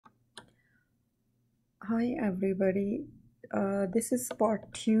Hi everybody. This is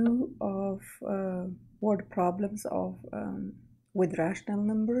part two of word problems of with rational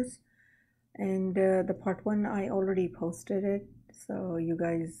numbers, and the part one I already posted it, so you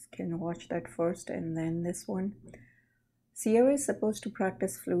guys can watch that first, and then this one. Sierra is supposed to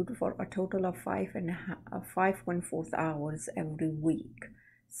practice flute for a total of 5.4 hours every week.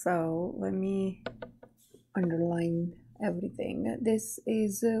 So let me underline everything. This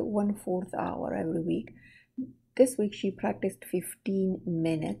is 1/4 hour every week. This week she practiced 15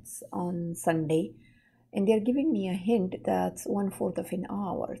 minutes on Sunday, and they're giving me a hint that's 1/4 of an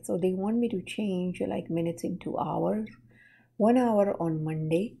hour. So they want me to change like minutes into hours. 1 hour on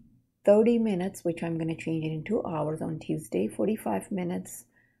Monday, 30 minutes, which I'm going to change it into hours on Tuesday, 45 minutes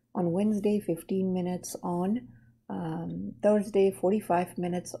on Wednesday, 15 minutes on Thursday, 45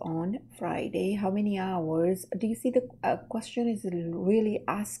 minutes on Friday. How many hours? Do you see the question is really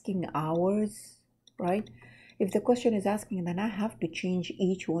asking hours, right? If the question is asking, then I have to change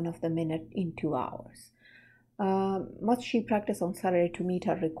each one of the minute into hours. Must she practice on Saturday to meet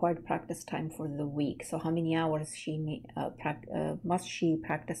her required practice time for the week? So how many hours must she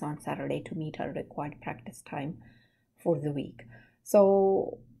practice on Saturday to meet her required practice time for the week?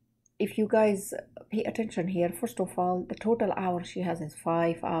 So if you guys pay attention here, first of all, the total hours she has is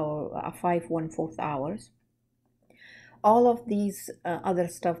 5 1/4 hours. All of these other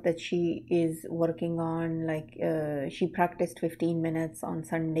stuff that she is working on, like she practiced 15 minutes on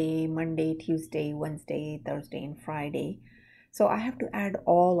Sunday, Monday, Tuesday, Wednesday, Thursday, and Friday. So I have to add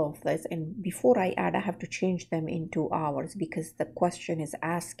all of this, and before I add, I have to change them into hours because the question is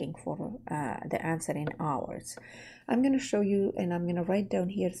asking for the answer in hours. I'm going to show you, and I'm going to write down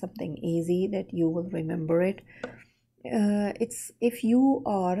here something easy that you will remember it. It's if you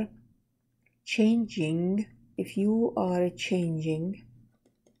are changing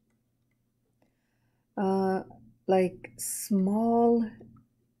like small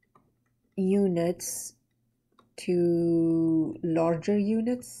units to larger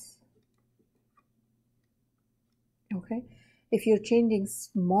units, okay, if you're changing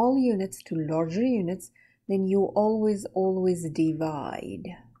small units to larger units, then you always divide,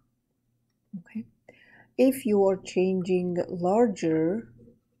 okay. If you are changing larger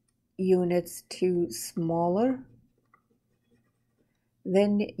units to smaller,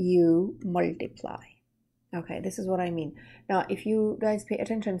 then you multiply. Okay, this is what I mean. Now, if you guys pay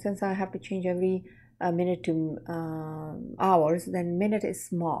attention, since I have to change every minute to hours, then minute is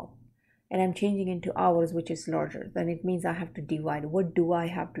small, and I'm changing into hours, which is larger. Then it means I have to divide. What do I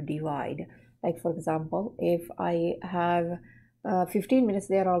have to divide? Like, for example, if I have 15 minutes,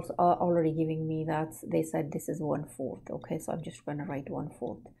 they are also already giving me that. They said this is 1/4. Okay, so I'm just going to write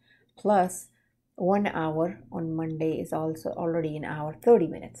 1/4 plus 1 hour on Monday is also already an hour, 30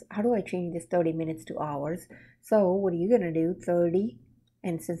 minutes. How do I change this 30 minutes to hours? So what are you going to do? 30,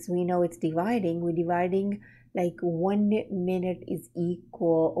 and since we know it's dividing, we're dividing like 1 minute is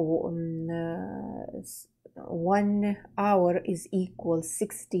equal, 1 hour is equal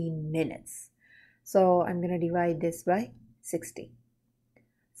 60 minutes. So I'm going to divide this by 60.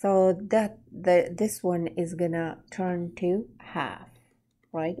 So this one is going to turn to half.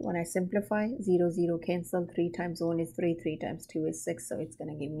 Right, when I simplify, 0 0 cancel, 3 times 1 is 3, 3 times 2 is 6, so it's going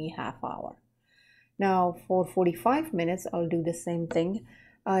to give me half hour. Now for 45 minutes I'll do the same thing.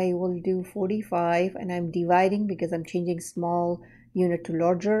 I will do 45, and I'm dividing because I'm changing small unit to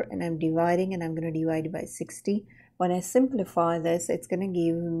larger, and I'm dividing, and I'm going to divide by 60. When I simplify this, it's going to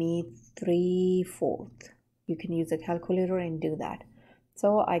give me 3/4. You can use a calculator and do that. So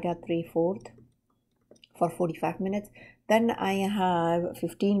I got 3/4 for 45 minutes. Then I have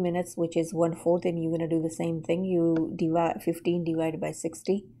 15 minutes, which is 1/4, and you're going to do the same thing. You divide 15 divided by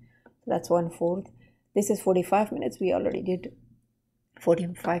 60. That's 1/4. This is 45 minutes. We already did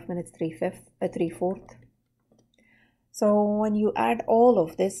 45 minutes, 3/4. So when you add all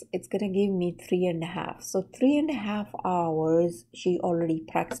of this, it's going to give me 3.5. So 3.5 hours she already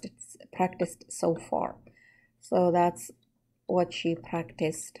practiced so far. So that's what she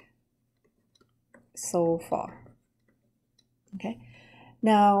practiced so far. Okay,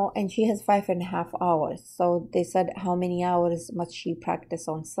 now, and she has 5.5 hours. So they said how many hours must she practice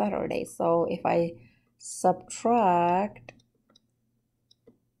on Saturday? So if I subtract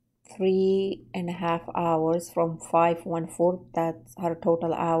 3.5 hours from 5/1/4, that's her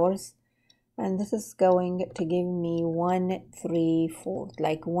total hours, and this is going to give me 1/3/4,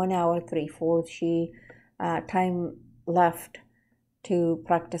 like 1 hour 3/4 she time left to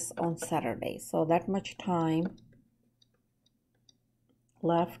practice on Saturday. So that much time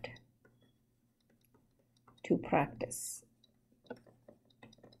left to practice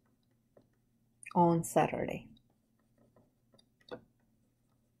on Saturday.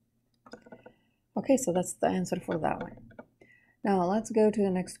 Okay, so that's the answer for that one. Now let's go to the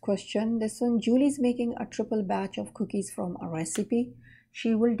next question. This one, Julie's making a triple batch of cookies from a recipe.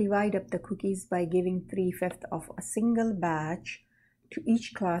 She will divide up the cookies by giving 3/5 of a single batch to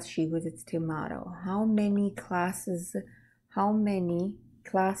each class she visits tomorrow. How many classes will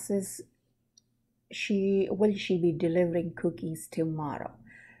she be delivering cookies tomorrow?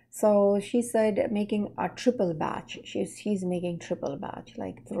 So she said making a triple batch. She's making triple batch,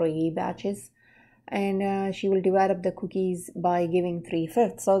 like 3 batches, and she will divide up the cookies by giving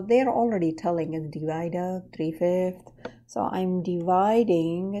 3/5. So they're already telling us divide up 3/5. So I'm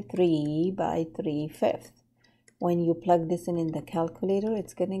dividing 3 by 3/5. When you plug this in the calculator,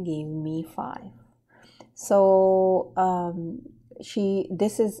 it's gonna give me 5. So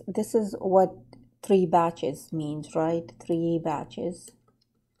this is what 3 batches means, right? 3 batches.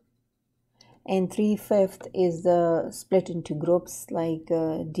 And 3/5 is the split into groups, like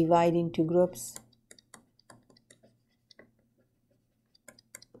divide into groups.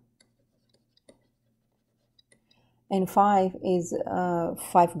 And 5 is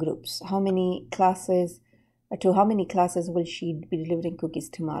 5 groups. How many classes will she be delivering cookies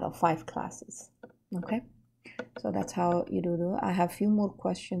tomorrow? 5 classes. Okay, so that's how you do that. I have a few more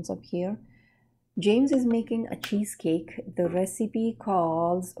questions up here. James is making a cheesecake. The recipe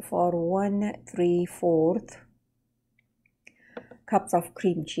calls for 1/3 cups of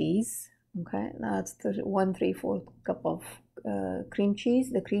cream cheese. Okay, that's the 1/3 cup of cream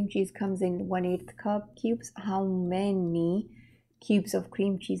cheese. The cream cheese comes in 1/8 cup cubes. How many cubes of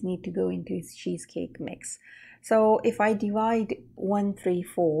cream cheese need to go into his cheesecake mix? So if I divide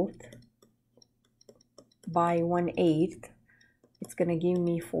 1/3 by 1/8, it's going to give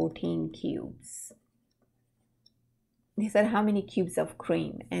me 14 cubes. He said how many cubes of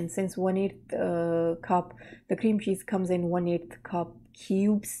cream, and since 1/8 cup, the cream cheese comes in 1/8 cup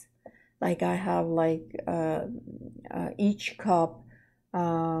cubes, like I have like each cup,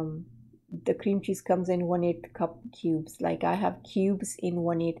 the cream cheese comes in 1/8 cup cubes, like I have cubes in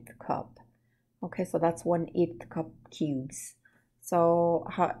 1/8 cup. Okay, so that's 1/8 cup cubes. So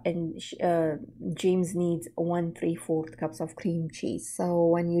James needs 1/3 cups of cream cheese. So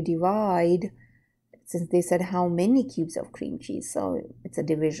when you divide, since they said how many cubes of cream cheese, so it's a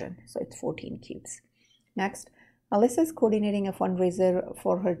division, so it's 14 cubes. Next, Alyssa is coordinating a fundraiser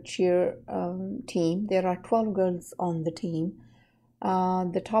for her cheer team. There are 12 girls on the team.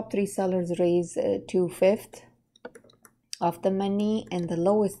 The top 3 sellers raised 2/5 of the money, and the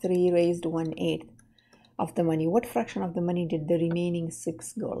lowest 3 raised 1/8 of the money. What fraction of the money did the remaining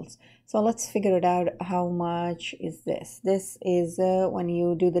 6 girls? So let's figure it out. How much is this? This is when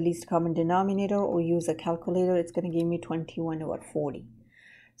you do the least common denominator or use a calculator, it's going to give me 21/40.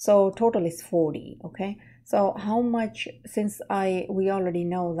 So total is 40. Okay, so how much, since we already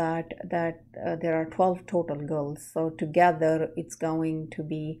know that there are 12 total girls, so together it's going to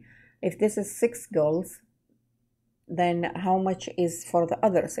be, if this is 6 girls, then how much is for the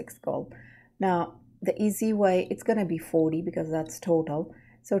other 6 girls? Now the easy way, it's going to be 40 because that's total.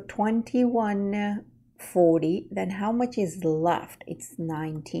 So 21/40, then how much is left? It's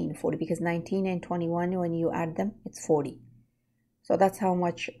 19/40, because 19 and 21, when you add them, it's 40. So that's how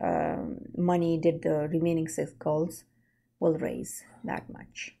much money did the remaining 6 girls will raise, that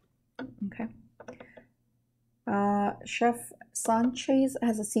much. Okay. Chef Sanchez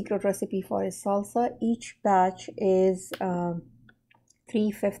has a secret recipe for his salsa. Each batch is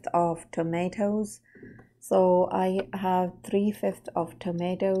 3/5 of tomatoes. So I have 3/5 of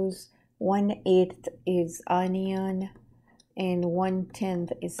tomatoes, 1/8 is onion, and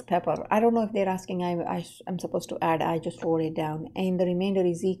 1/10 is pepper. I don't know if they're asking I'm supposed to add. I just wrote it down. And the remainder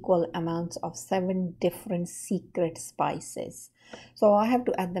is equal amounts of 7 different secret spices. So I have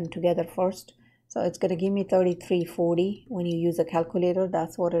to add them together first. So it's going to give me 33/40 when you use a calculator.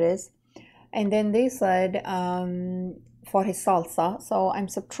 That's what it is. And then they said for his salsa, so I'm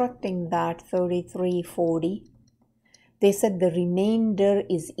subtracting that 33/40. They said the remainder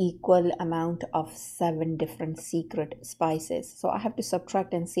is equal amount of 7 different secret spices. So I have to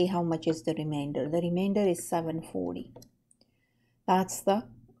subtract and see how much is the remainder. The remainder is 740. That's the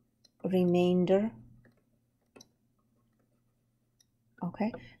remainder.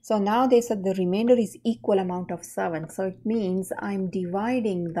 Okay, so now they said the remainder is equal amount of 7. So it means I'm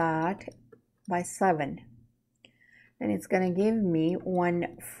dividing that by 7. And it's going to give me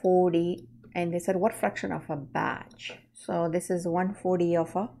 140. And they said what fraction of a batch? So this is 140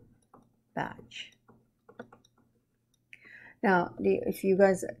 of a batch. Now, if you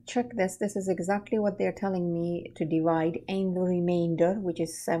guys check this, this is exactly what they're telling me to divide, and the remainder, which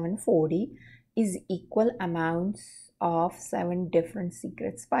is 740, is equal amounts of 7 different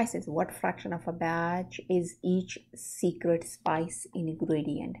secret spices. What fraction of a batch is each secret spice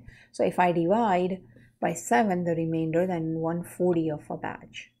ingredient? So if I divide by 7 the remainder, then 1/40 of a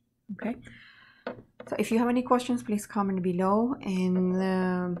batch. Okay. So if you have any questions, please comment below,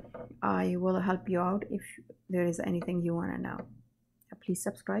 and I will help you out if there is anything you want to know. Please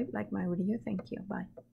subscribe, like my video. Thank you. Bye.